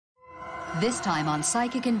This time on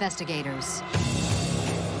Psychic Investigators.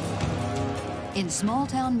 In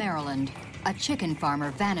small-town Maryland, a chicken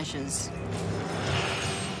farmer vanishes.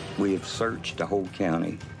 We have searched the whole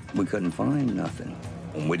county. We couldn't find nothing.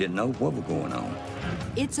 And we didn't know what was going on.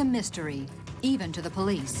 It's a mystery, even to the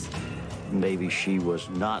police. Maybe she was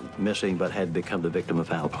not missing, but had become the victim of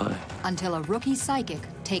foul play. Until a rookie psychic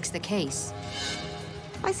takes the case.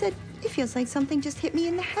 I said, it feels like something just hit me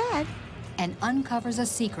in the head. And uncovers a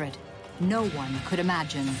secret no one could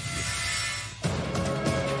imagine.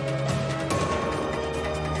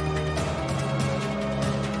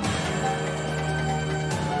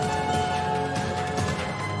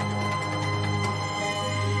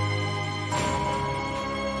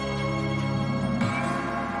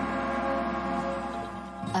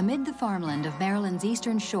 Amid the farmland of Maryland's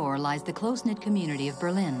eastern shore lies the close-knit community of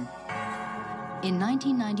Berlin. In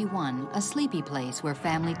 1991, a sleepy place where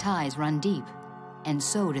family ties run deep, and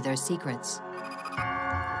so do their secrets.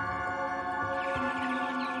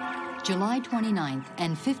 July 29th,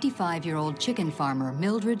 and 55-year-old chicken farmer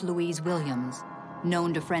Mildred Louise Williams,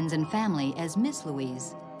 known to friends and family as Miss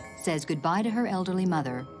Louise, says goodbye to her elderly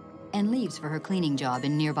mother and leaves for her cleaning job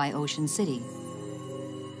in nearby Ocean City.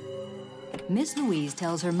 Miss Louise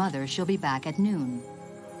tells her mother she'll be back at noon.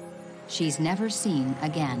 She's never seen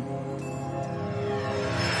again.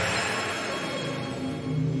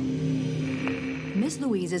 Miss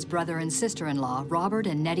Louise's brother and sister-in-law, Robert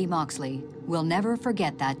and Nettie Moxley, will never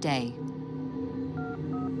forget that day.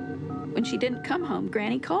 When she didn't come home,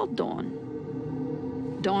 Granny called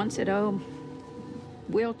Dawn. Dawn said, "Oh,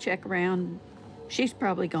 we'll check around. She's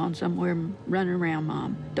probably gone somewhere running around,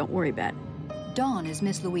 Mom. Don't worry about it." Dawn is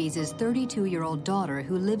Miss Louise's 32-year-old daughter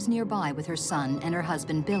who lives nearby with her son and her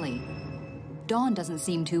husband, Billy. Dawn doesn't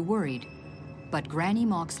seem too worried, but Granny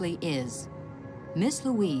Moxley is. Miss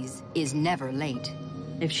Louise is never late.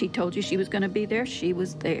 If she told you she was going to be there, she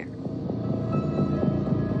was there.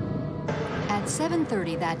 At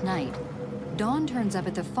 7:30 that night, Dawn turns up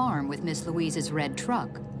at the farm with Miss Louise's red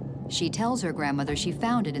truck. She tells her grandmother she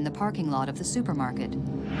found it in the parking lot of the supermarket.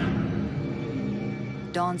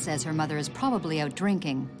 Dawn says her mother is probably out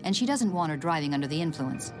drinking, and she doesn't want her driving under the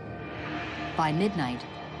influence. By midnight,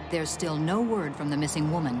 there's still no word from the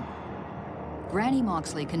missing woman. Granny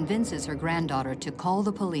Moxley convinces her granddaughter to call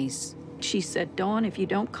the police. She said, "Dawn, if you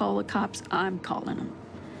don't call the cops, I'm calling them."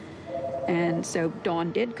 And so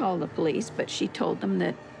Dawn did call the police, but she told them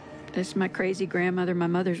that this is my crazy grandmother. My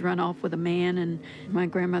mother's run off with a man, and my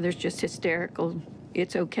grandmother's just hysterical.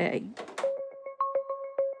 It's okay.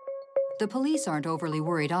 The police aren't overly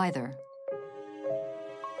worried either.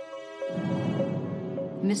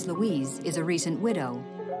 Miss Louise is a recent widow,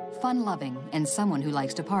 fun-loving and someone who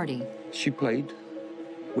likes to party. She played.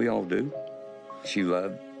 We all do. She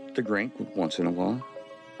loved to drink once in a while.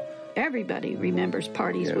 Everybody remembers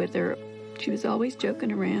parties with her. She was always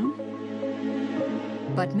joking around.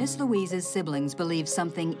 But Miss Louise's siblings believe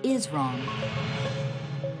something is wrong.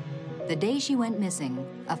 The day she went missing,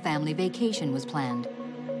 a family vacation was planned.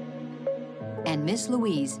 And Miss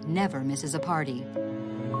Louise never misses a party.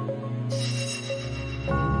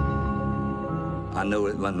 I know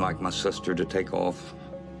it wasn't like my sister to take off,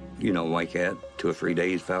 you know, like that, 2 or 3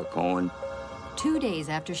 days without calling. 2 days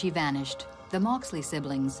after she vanished, the Moxley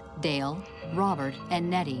siblings, Dale, Robert, and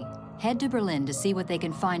Nettie, head to Berlin to see what they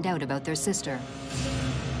can find out about their sister.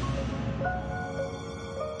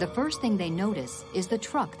 The first thing they notice is the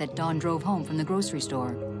truck that Dawn drove home from the grocery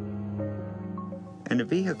store. And the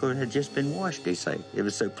vehicle had just been washed, they say. It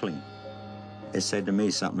was so clean. It said to me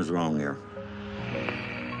something was wrong there.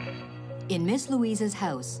 In Miss Louise's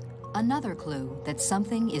house, another clue that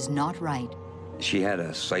something is not right. She had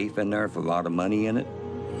a safe in there with a lot of money in it.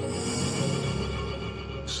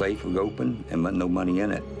 Safe was open and wasn't no money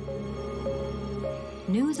in it.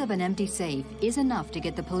 News of an empty safe is enough to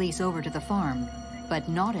get the police over to the farm, but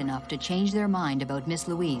not enough to change their mind about Miss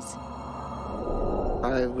Louise.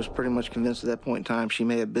 I was pretty much convinced at that point in time she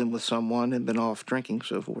may have been with someone and been off drinking,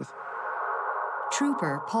 so forth.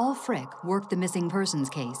 Trooper Paul Frick worked the missing persons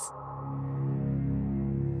case.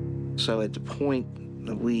 So at the point,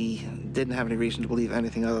 we didn't have any reason to believe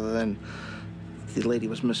anything other than the lady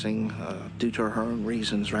was missing due to her own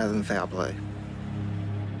reasons rather than foul play.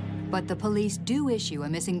 But the police do issue a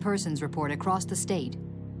missing persons report across the state.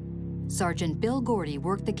 Sergeant Bill Gordy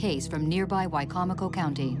worked the case from nearby Wicomico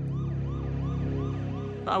County.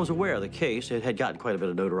 I was aware of the case. It had gotten quite a bit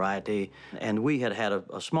of notoriety, and we had had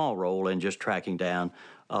a small role in just tracking down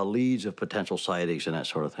leads of potential sightings and that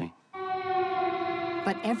sort of thing.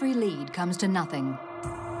 But every lead comes to nothing.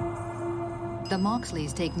 The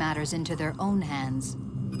Moxleys take matters into their own hands.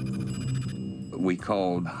 We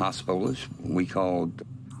called hospitals. We called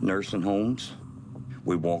nursing homes.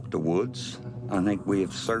 We walked the woods. I think we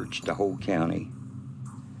have searched the whole county,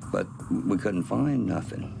 but we couldn't find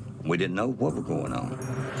nothing. We didn't know what was going on.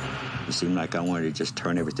 It seemed like I wanted to just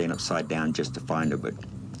turn everything upside down just to find her, but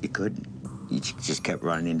you couldn't. You just kept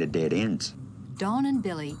running into dead ends. Dawn and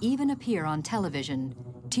Billy even appear on television,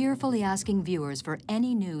 tearfully asking viewers for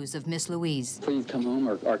any news of Miss Louise. Please come home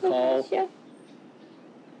or call. Yeah.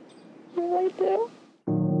 I do.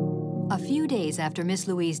 A few days after Miss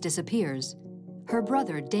Louise disappears, her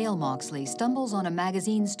brother, Dale Moxley, stumbles on a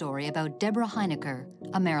magazine story about Deborah Heinecker,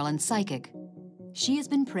 a Maryland psychic. She has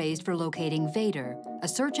been praised for locating Vader, a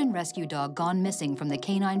search and rescue dog gone missing from the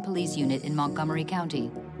Canine Police Unit in Montgomery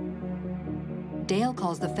County. Dale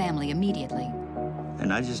calls the family immediately.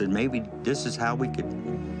 And I just said, maybe this is how we could,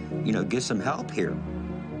 get some help here.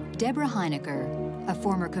 Deborah Heinecker, a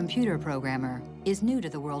former computer programmer, is new to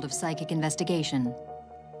the world of psychic investigation.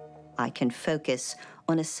 I can focus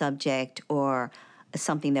on a subject or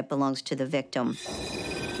something that belongs to the victim.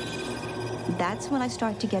 That's when I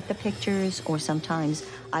start to get the pictures, or sometimes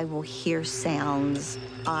I will hear sounds.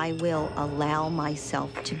 I will allow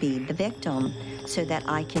myself to be the victim so that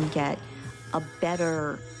I can get a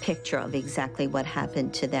better picture of exactly what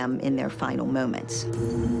happened to them in their final moments.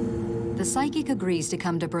 The psychic agrees to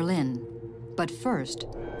come to Berlin, but first,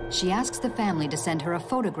 she asks the family to send her a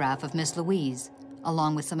photograph of Miss Louise,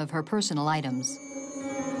 along with some of her personal items.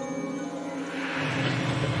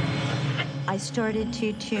 I started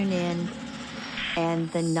to tune in,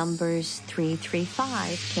 and the numbers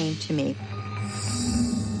 335 came to me.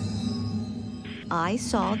 I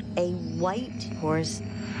saw a white horse.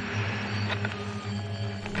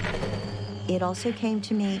 It also came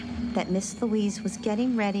to me that Miss Louise was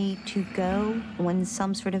getting ready to go on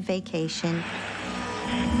some sort of vacation.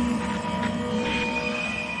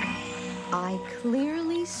 I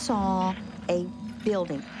clearly saw a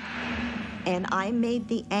building, and I made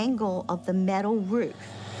the angle of the metal roof.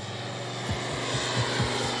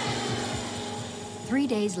 3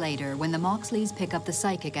 days later, when the Moxleys pick up the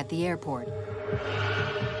psychic at the airport,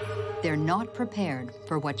 they're not prepared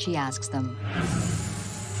for what she asks them.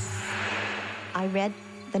 I read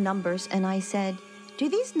the numbers and I said, do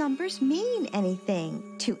these numbers mean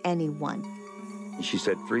anything to anyone? She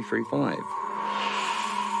said 335.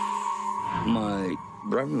 My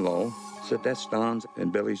brother-in-law said that's Don's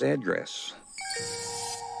and Billy's address.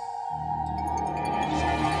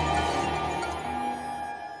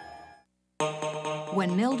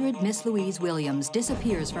 When Mildred Miss Louise Williams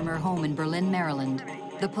disappears from her home in Berlin, Maryland,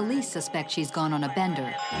 the police suspect she's gone on a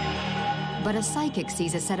bender. But a psychic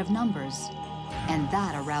sees a set of numbers, and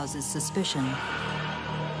that arouses suspicion.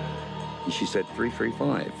 She said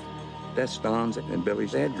 335. That's Don's and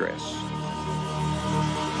Billy's address.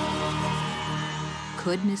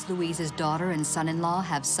 Could Miss Louise's daughter and son-in-law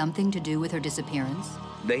have something to do with her disappearance?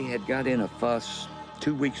 They had got in a fuss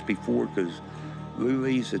 2 weeks before because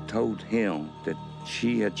Louise had told him that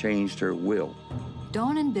she had changed her will.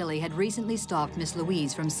 Dawn and Billy had recently stopped Miss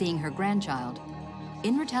Louise from seeing her grandchild.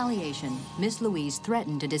 In retaliation, Miss Louise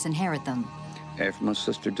threatened to disinherit them. After my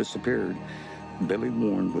sister disappeared, Billy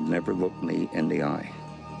Warren would never look me in the eye.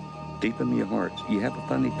 Deep in your heart, you have a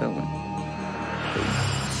funny feeling.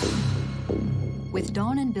 With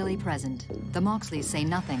Dawn and Billy present, the Moxleys say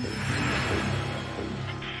nothing.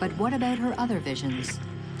 But what about her other visions?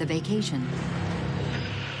 The vacation?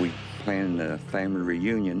 We planned a family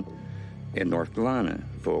reunion in North Carolina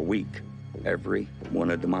for a week. Every one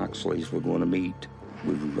of the Moxleys were going to meet.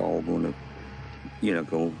 We were all going to,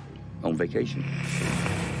 go on vacation.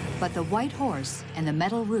 But the white horse and the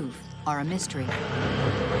metal roof are a mystery.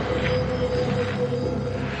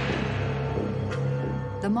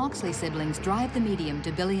 The Moxley siblings drive the medium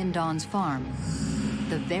to Billy and Dawn's farm,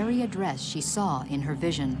 the very address she saw in her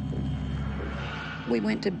vision. We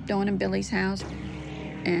went to Dawn and Billy's house,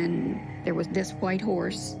 and there was this white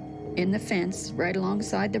horse in the fence right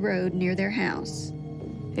alongside the road near their house.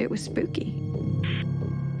 It was spooky.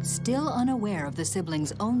 Still unaware of the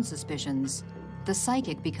siblings' own suspicions, the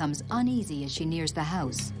psychic becomes uneasy as she nears the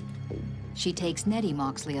house. She takes Nettie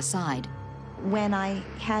Moxley aside. When I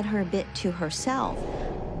had her a bit to herself,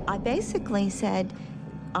 I basically said,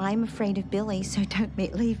 I'm afraid of Billy, so don't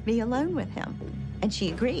leave me alone with him. And she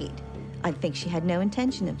agreed. I think she had no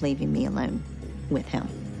intention of leaving me alone with him.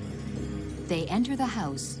 They enter the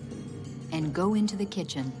house and go into the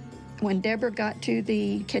kitchen. When Deborah got to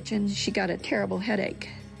the kitchen, she got a terrible headache.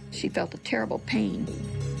 She felt a terrible pain.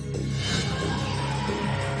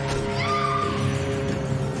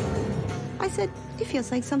 I said, it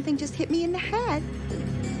feels like something just hit me in the head.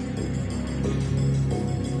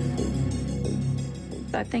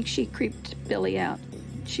 I think she creeped Billy out.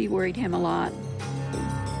 She worried him a lot.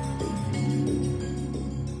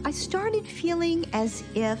 I started feeling as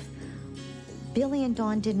if Billy and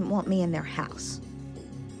Dawn didn't want me in their house.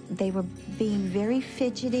 They were being very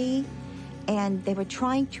fidgety, and they were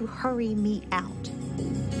trying to hurry me out.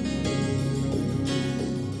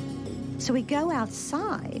 So we go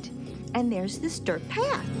outside, and there's this dirt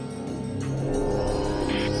path.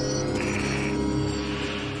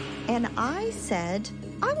 And I said,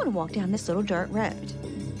 I want to walk down this little dirt road.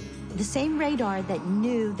 The same radar that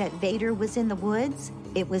knew that Vader was in the woods,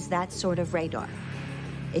 it was that sort of radar.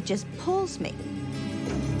 It just pulls me.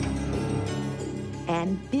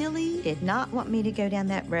 And Billy did not want me to go down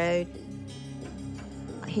that road.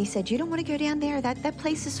 He said, you don't want to go down there? That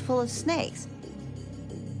place is full of snakes.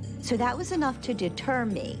 So that was enough to deter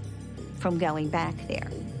me from going back there.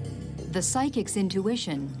 The psychic's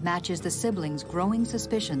intuition matches the siblings' growing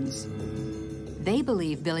suspicions. They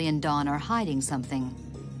believe Billy and Dawn are hiding something.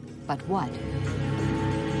 But what?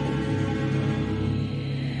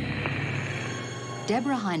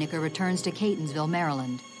 Deborah Heinecker returns to Catonsville,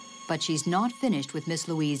 Maryland, but she's not finished with Miss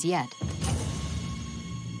Louise yet.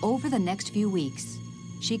 Over the next few weeks,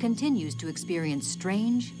 she continues to experience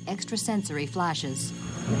strange, extrasensory flashes.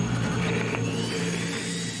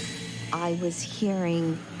 I was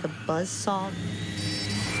hearing the buzzsaw,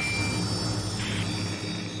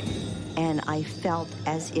 and I felt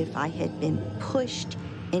as if I had been pushed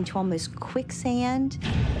into almost quicksand,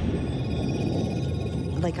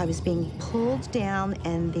 like I was being pulled down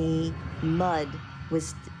and the mud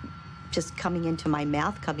was just coming into my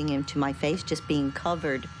mouth, coming into my face, just being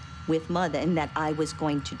covered with mud, and that I was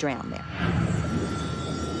going to drown there.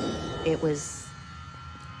 It was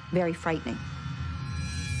very frightening.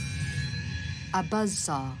 A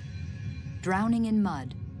buzzsaw, drowning in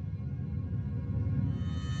mud.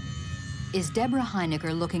 Is Deborah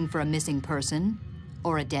Heinecker looking for a missing person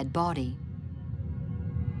or a dead body?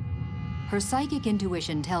 Her psychic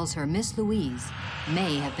intuition tells her Miss Louise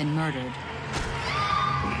may have been murdered.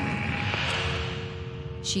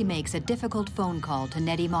 She makes a difficult phone call to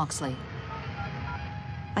Nettie Moxley.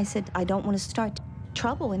 I said, I don't want to start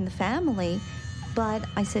trouble in the family, but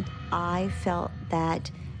I said, I felt that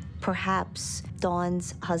perhaps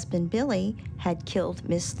Dawn's husband, Billy, had killed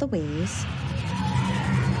Miss Louise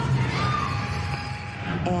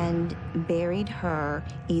and buried her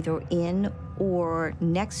either in or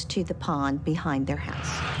next to the pond behind their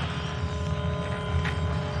house.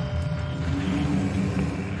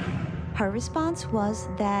 Her response was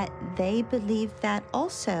that they believed that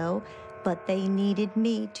also, but they needed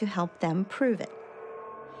me to help them prove it.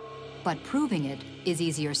 But proving it is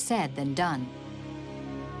easier said than done.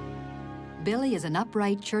 Billy is an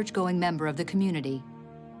upright, church-going member of the community,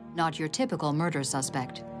 not your typical murder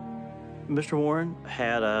suspect. Mr. Warren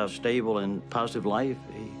had a stable and positive life.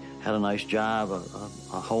 He had a nice job, a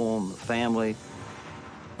home, a family.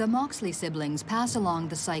 The Moxley siblings pass along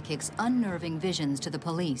the psychic's unnerving visions to the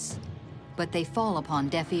police, but they fall upon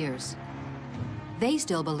deaf ears. They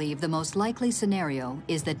still believe the most likely scenario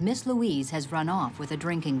is that Miss Louise has run off with a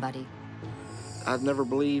drinking buddy. I've never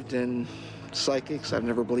believed in psychics. I've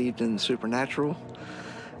never believed in supernatural.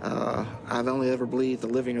 I've only ever believed the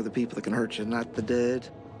living are the people that can hurt you, not the dead.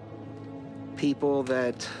 People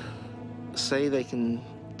that say they can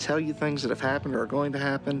tell you things that have happened or are going to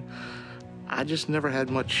happen, I just never had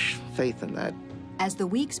much faith in that. As the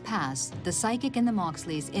weeks pass, the psychic and the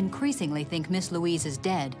Moxleys increasingly think Miss Louise is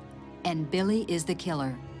dead, and Billy is the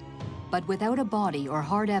killer. But without a body or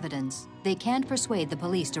hard evidence, they can't persuade the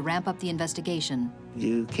police to ramp up the investigation.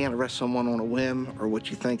 You can't arrest someone on a whim or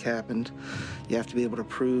what you think happened. You have to be able to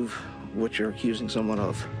prove what you're accusing someone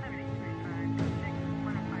of.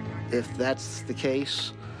 If that's the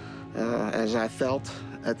case, as I felt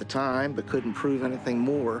at the time, but couldn't prove anything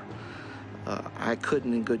more, I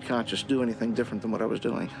couldn't in good conscience do anything different than what I was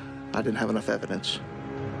doing. I didn't have enough evidence.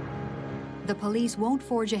 The police won't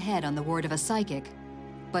forge ahead on the word of a psychic,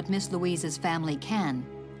 but Miss Louise's family can,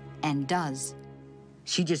 and does.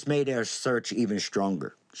 She just made our search even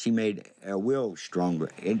stronger. She made our will stronger.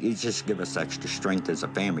 It just gave us extra strength as a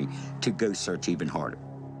family to go search even harder.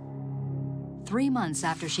 3 months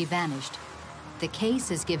after she vanished, the case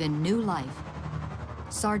is given new life.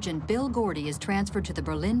 Sergeant Bill Gordy is transferred to the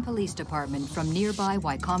Berlin Police Department from nearby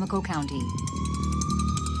Wicomico County.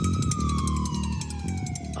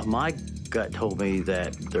 My gut told me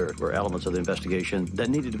that there were elements of the investigation that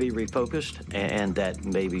needed to be refocused, and that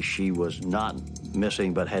maybe she was not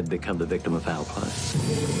missing but had become the victim of foul play.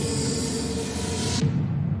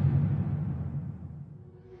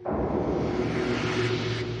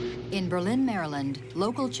 In Berlin, Maryland,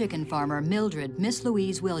 local chicken farmer Mildred Miss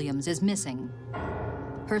Louise Williams is missing.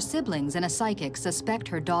 Her siblings and a psychic suspect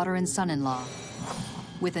her daughter and son-in-law.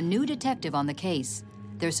 With a new detective on the case,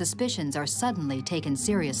 their suspicions are suddenly taken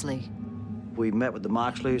seriously. We met with the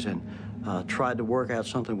Moxleys and tried to work out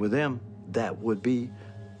something with them that would be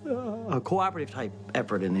a cooperative type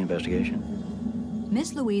effort in the investigation.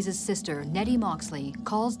 Miss Louise's sister, Nettie Moxley,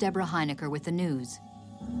 calls Deborah Heinecker with the news.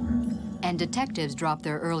 And detectives drop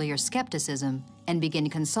their earlier skepticism and begin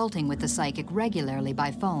consulting with the psychic regularly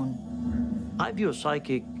by phone. I view a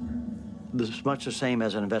psychic as much the same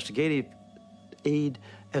as an investigative aid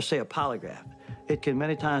as, say, a polygraph. It can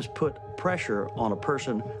many times put pressure on a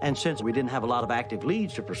person, and since we didn't have a lot of active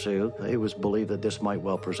leads to pursue, it was believed that this might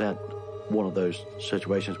well present one of those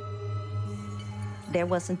situations. There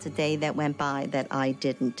wasn't a day that went by that I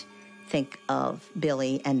didn't think of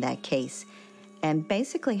Billy and that case, and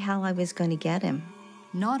basically how I was going to get him.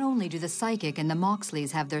 Not only do the psychic and the Moxleys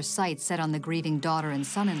have their sights set on the grieving daughter and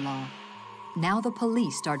son-in-law, now the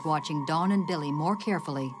police start watching Dawn and Billy more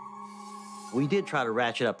carefully. We did try to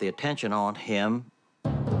ratchet up the attention on him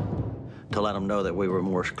to let him know that we were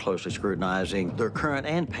more closely scrutinizing their current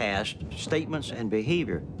and past statements and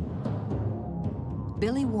behavior.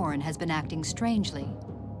 Billy Warren has been acting strangely,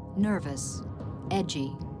 nervous,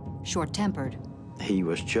 edgy, short-tempered. He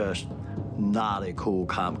was just not a cool,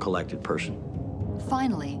 calm, collected person.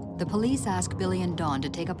 Finally, the police ask Billy and Dawn to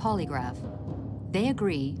take a polygraph. They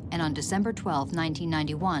agree, and on December 12,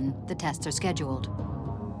 1991, the tests are scheduled.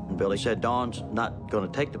 Billy said Dawn's not going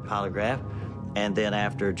to take the polygraph, and then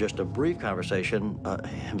after just a brief conversation,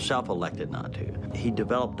 himself elected not to. He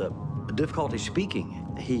developed a difficulty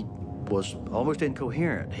speaking. He was almost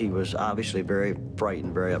incoherent. He was obviously very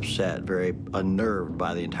frightened, very upset, very unnerved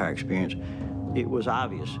by the entire experience. It was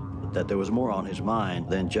obvious that there was more on his mind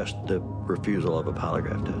than just the refusal of a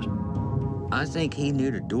polygraph test. I think he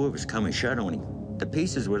knew the door was coming shut on him. The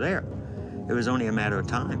pieces were there. It was only a matter of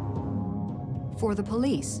time. For the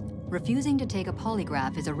police, refusing to take a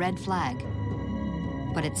polygraph is a red flag.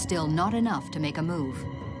 But it's still not enough to make a move.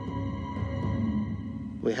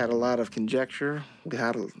 We had a lot of conjecture. We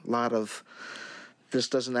had a lot of, this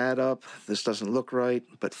doesn't add up, this doesn't look right,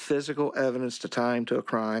 but physical evidence to tie him to a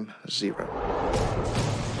crime, 0.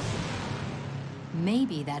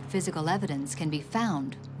 Maybe that physical evidence can be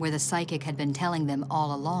found where the psychic had been telling them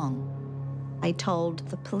all along. I told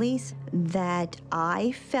the police that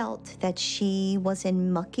I felt that she was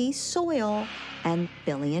in mucky soil, and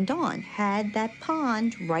Billy and Dawn had that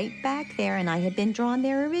pond right back there, and I had been drawn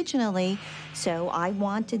there originally, so I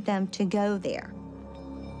wanted them to go there.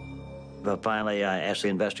 But finally, I asked the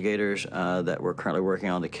investigators that were currently working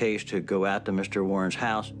on the case to go out to Mr. Warren's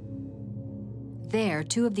house. There,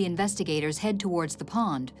 2 of the investigators head towards the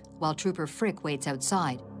pond, while Trooper Frick waits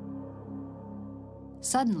outside.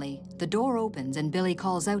 Suddenly, the door opens and Billy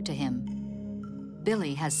calls out to him.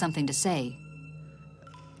 Billy has something to say.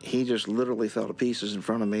 He just literally fell to pieces in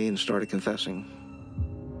front of me and started confessing.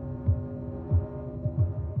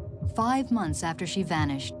 5 months after she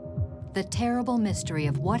vanished, the terrible mystery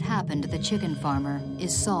of what happened to the chicken farmer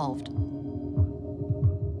is solved.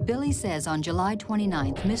 Billy says on July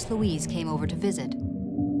 29th, Miss Louise came over to visit.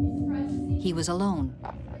 He was alone.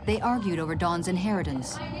 They argued over Dawn's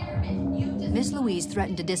inheritance. Miss Louise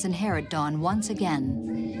threatened to disinherit Dawn once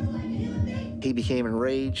again. He became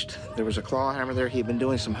enraged. There was a claw hammer there. He had been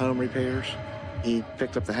doing some home repairs. He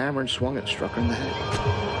picked up the hammer and swung it, struck her in the head.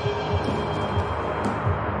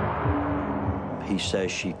 He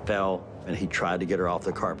says she fell, and he tried to get her off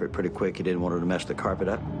the carpet pretty quick. He didn't want her to mess the carpet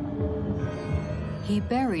up. He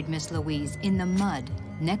buried Miss Louise in the mud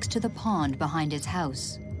next to the pond behind his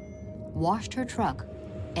house, washed her truck,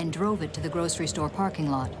 and drove it to the grocery store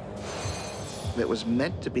parking lot. It was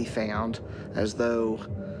meant to be found as though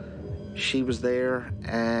she was there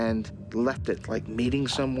and left it like meeting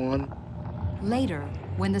someone. Later,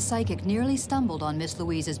 when the psychic nearly stumbled on Miss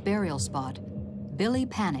Louise's burial spot, Billy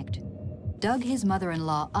panicked, dug his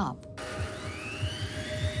mother-in-law up,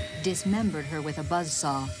 dismembered her with a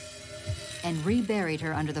buzzsaw, and reburied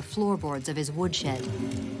her under the floorboards of his woodshed.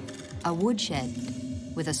 A woodshed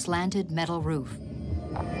with a slanted metal roof.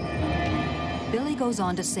 Billy goes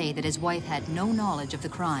on to say that his wife had no knowledge of the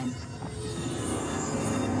crime.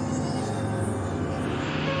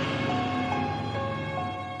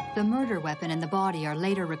 The murder weapon and the body are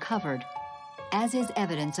later recovered, as is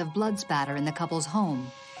evidence of blood spatter in the couple's home,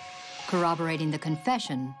 corroborating the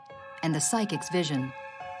confession and the psychic's vision.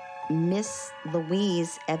 Miss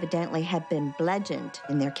Louise evidently had been bludgeoned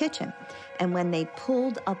in their kitchen. And when they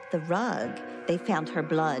pulled up the rug, they found her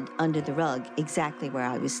blood under the rug exactly where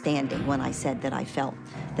I was standing when I said that I felt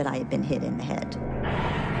that I had been hit in the head.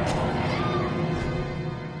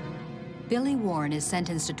 Billy Warren is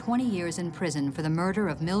sentenced to 20 years in prison for the murder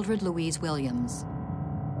of Mildred Louise Williams.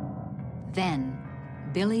 Then,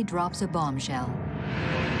 Billy drops a bombshell.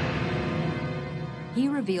 He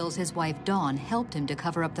reveals his wife Dawn helped him to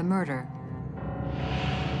cover up the murder.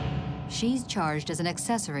 She's charged as an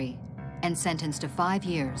accessory and sentenced to 5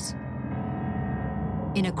 years.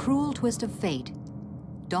 In a cruel twist of fate,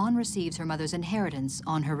 Dawn receives her mother's inheritance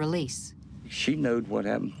on her release. She knowed what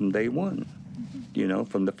happened from day one, you know,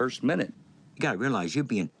 from the first minute. You gotta realize you're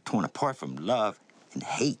being torn apart from love and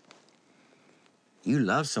hate. You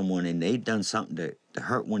love someone and they've done something to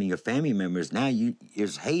hurt one of your family members. Now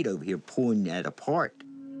there's hate over here pulling that apart.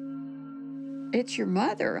 It's your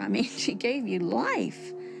mother. I mean, she gave you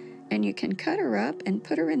life. And you can cut her up and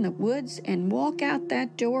put her in the woods and walk out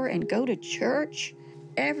that door and go to church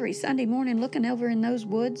every Sunday morning looking over in those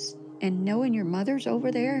woods and knowing your mother's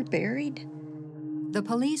over there buried. The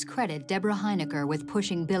police credit Deborah Heinecker with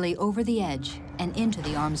pushing Billy over the edge and into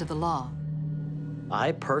the arms of the law.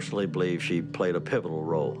 I personally believe she played a pivotal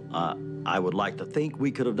role. I would like to think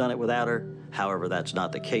we could have done it without her. However, that's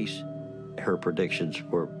not the case. Her predictions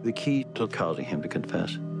were the key to causing him to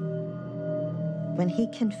confess. When he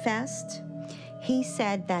confessed, he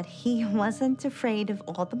said that he wasn't afraid of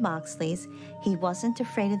all the Moxleys. He wasn't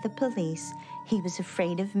afraid of the police. He was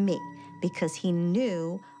afraid of me because he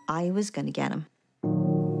knew I was going to get him.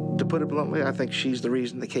 To put it bluntly, I think she's the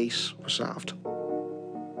reason the case was solved.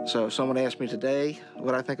 So if someone asked me today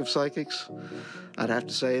what I think of psychics, I'd have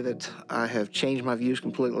to say that I have changed my views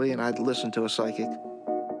completely and I'd listen to a psychic.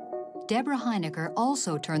 Deborah Heinecker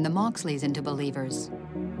also turned the Moxleys into believers.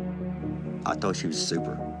 I thought she was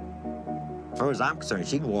super. As far as I'm concerned,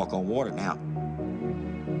 she can walk on water now.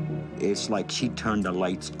 It's like she turned the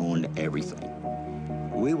lights on to everything.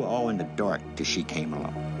 We were all in the dark till she came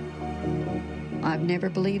along. I've never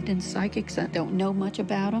believed in psychics. I don't know much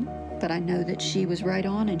about them, but I know that she was right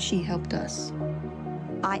on and she helped us.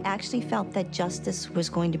 I actually felt that justice was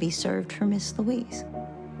going to be served for Miss Louise.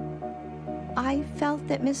 I felt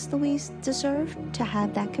that Miss Louise deserved to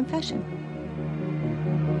have that confession.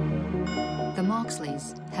 The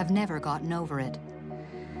Moxleys have never gotten over it.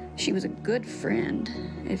 She was a good friend.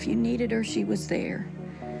 If you needed her, she was there.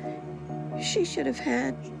 She should have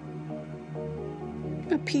had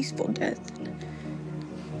a peaceful death.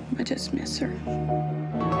 I just miss her.